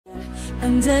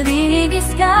Under the evening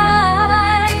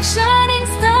sky, shining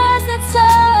stars that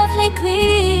softly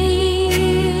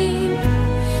gleam,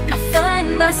 I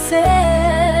find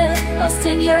myself lost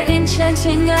in your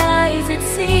enchanting eyes, it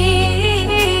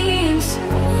seems.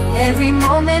 Every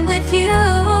moment with you,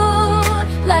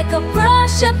 like a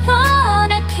brush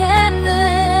upon a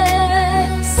canvas,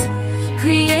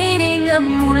 creating a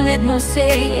moonlit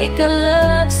mosaic, a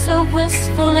love so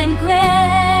wistful and grand.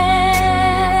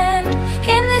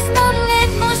 In this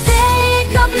moonlit mosaic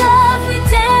of love, we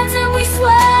dance and we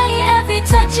sway, every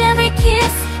touch, every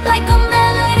kiss, like a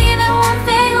melody that won't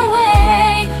fade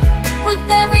away. With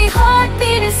every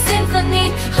heartbeat, a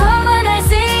symphony,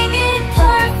 harmonizing in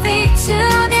perfect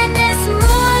tune. In this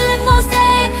moonlit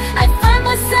mosaic, I find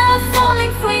myself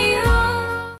falling for you.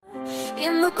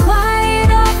 In the quiet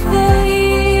of the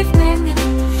evening,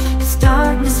 as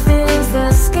darkness fills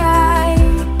the sky,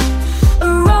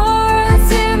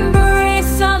 aurora's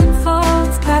embrace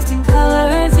unfolds, casting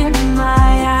colors in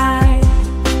my eyes.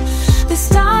 The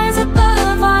stars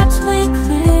above are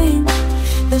twinkling,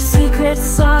 the secrets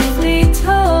softly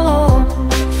told,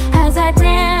 as I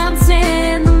dance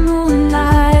in the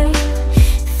moonlight,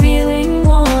 feeling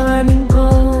warm and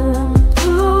bold.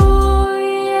 Ooh,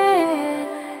 yeah.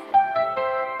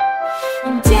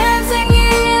 I'm dancing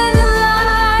in the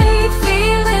light,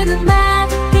 feeling the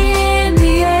magic in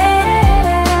the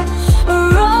air.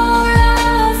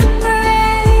 Aurora's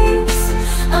embrace,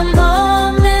 a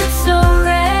moment so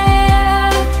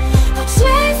rare. I'll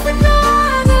chase the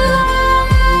northern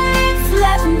lights,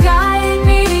 let them guide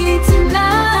me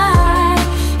tonight.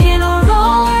 In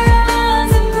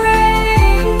Aurora's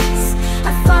embrace,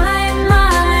 I find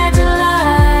my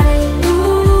delight.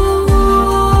 Ooh,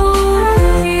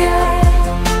 yeah.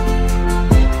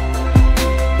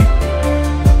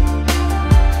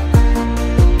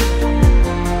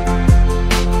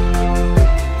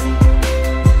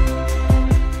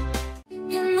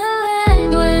 In the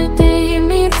land where day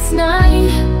meets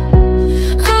night,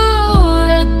 oh,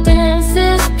 the dance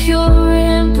is pure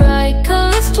and bright,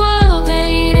 colors twirl,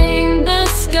 painting the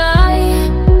sky.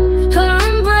 Her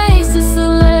embrace is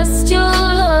celestial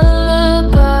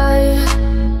lullaby.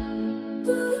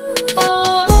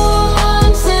 Oh,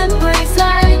 arms embrace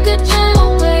like a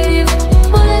gentle wave,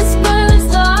 whispers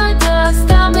stardust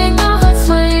that make my heart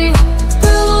sway.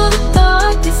 Through the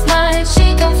darkest night, she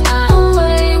comes my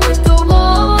way. With the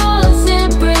walls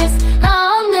embrace,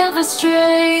 I'll never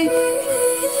stray.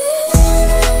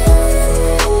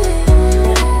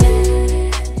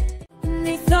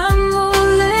 Beneath the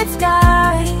moonlit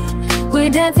sky, we're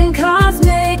dancing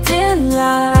cosmic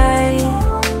delight.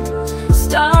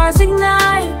 Stars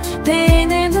ignite,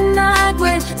 painting the night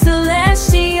with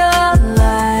celestial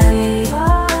light.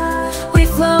 We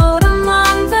float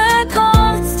among the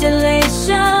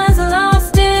constellations,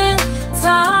 lost in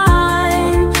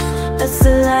time. A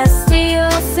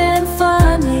celestial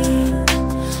symphony,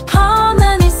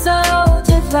 harmony so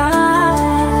divine.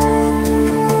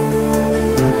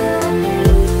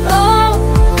 Oh,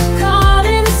 caught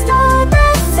in a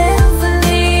starburst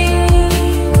symphony,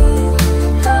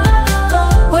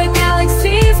 where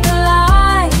galaxies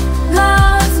collide,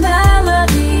 love's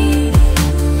melody.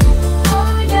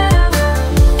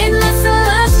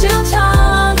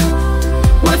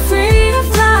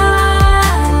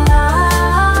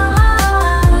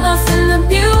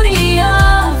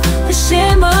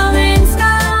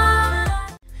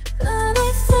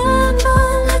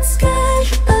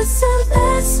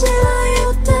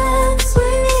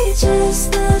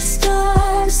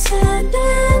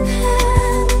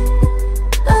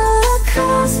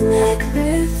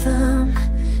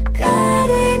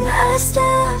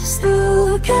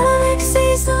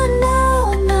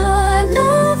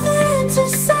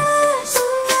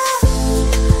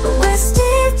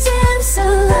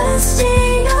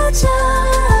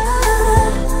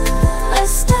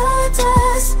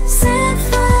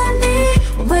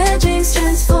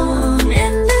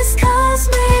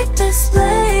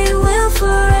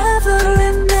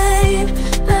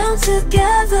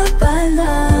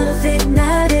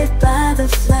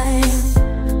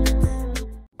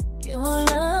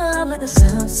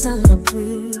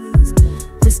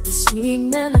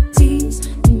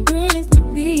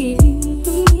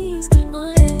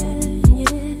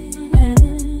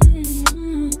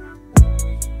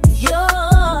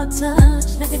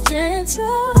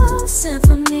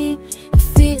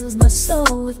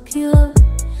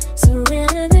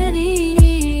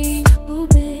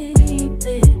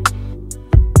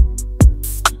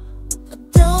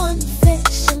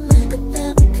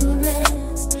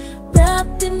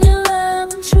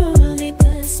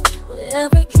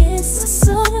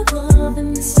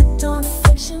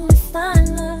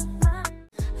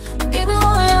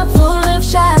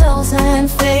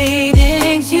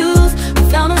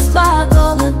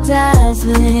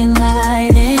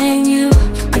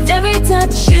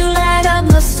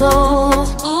 soul.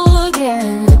 Ooh,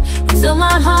 yeah. Fill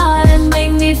my heart and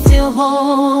make me feel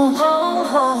whole.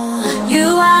 You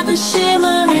are the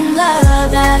shimmering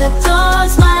love that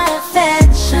adorns my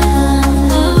affection.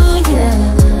 Ooh,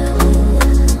 yeah.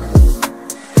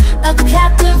 A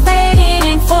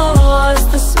captivating force,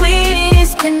 the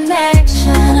sweetest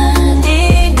connection.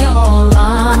 In your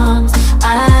arms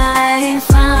I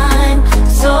find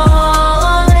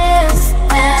solace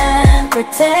and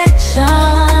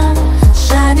protection,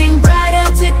 shining brighter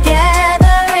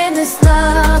together in this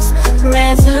love's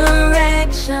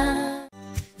resurrection.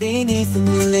 Beneath the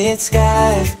moonlit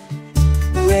sky,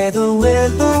 where the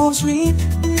willows reap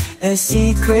a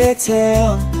secret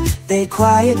tale they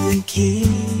quietly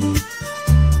keep,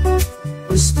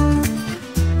 whisper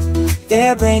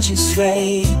their branches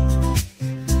sway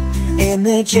in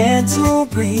the gentle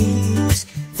breeze.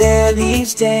 Their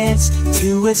leaves dance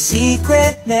to a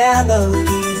secret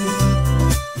melody.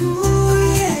 Ooh,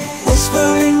 yeah.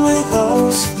 Whispering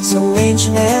willows, so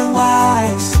ancient and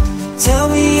wise, tell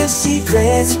me your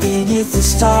secrets beneath the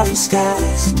starry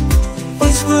skies.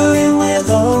 Whispering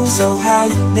willows, oh how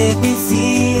you make me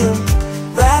feel.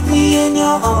 Wrap me in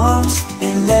your arms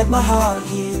and let my heart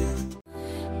heal.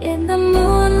 In the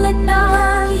moonlit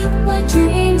night, where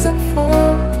dreams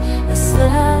unfold, the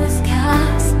spell is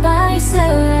cast by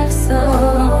seraph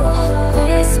soul.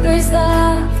 Whispers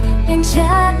of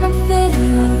enchantment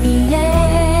fill the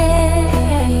air.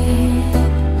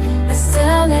 A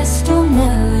celestial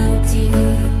melody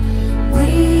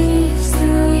weaves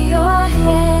through your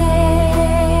hair.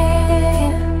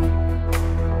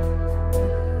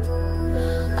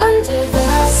 Under the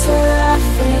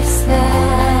seraphic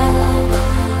spell,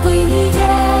 we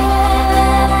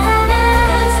dance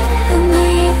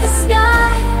beneath the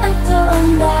sky,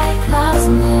 adorned by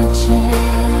cosmic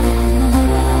chants.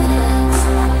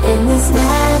 In this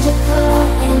magical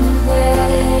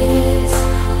embrace,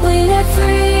 we are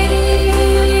free,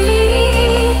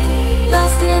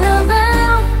 lost in a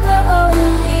realm where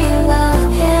only love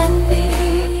can be.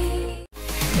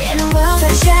 In a world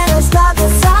that shadows block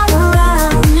us all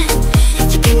around,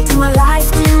 you came to my life,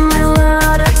 turn my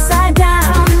world upside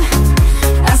down.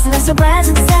 Your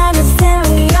presence and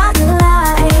Ethereal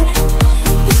light.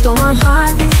 You stole my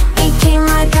heart, became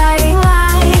my guiding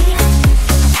light.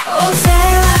 Oh,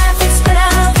 seraphic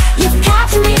spell, you've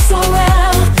captured me so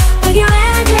well. With your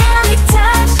angelic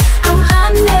touch, I'm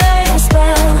under your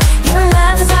spell. Your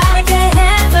love is like a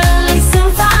heavenly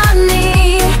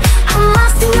symphony. I'm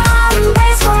lost in your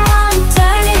embrace for all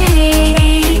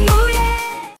eternity. Oh,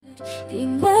 yeah. In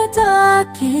the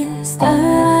darkest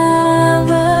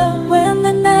hour, when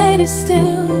the night is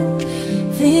still,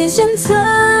 visions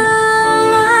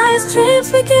sunrise, dreams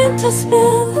begin to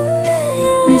spill.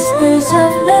 Whispers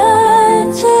of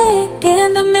magic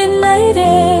in the midnight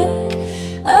air.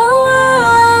 A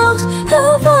world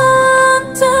of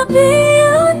wonder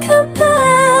beyond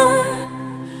compare,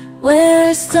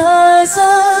 where stars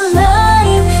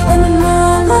align and the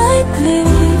moonlight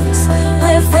gleams,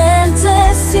 where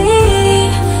fantasy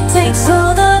takes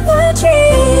hold of our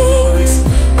dreams.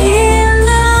 In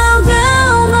the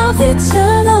realm of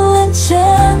eternal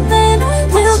enchantment,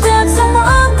 we'll dance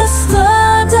among the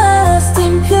stardust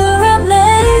in pure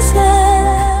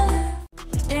amazement.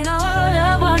 In a world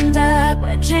of wonder,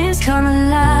 where dreams come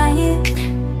alive,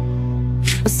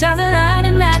 where stars align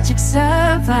and magic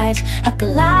survives. A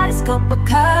kaleidoscope of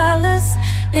colors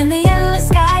in the endless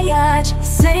sky,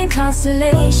 same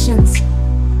constellations.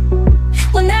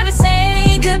 We'll never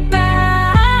say goodbye.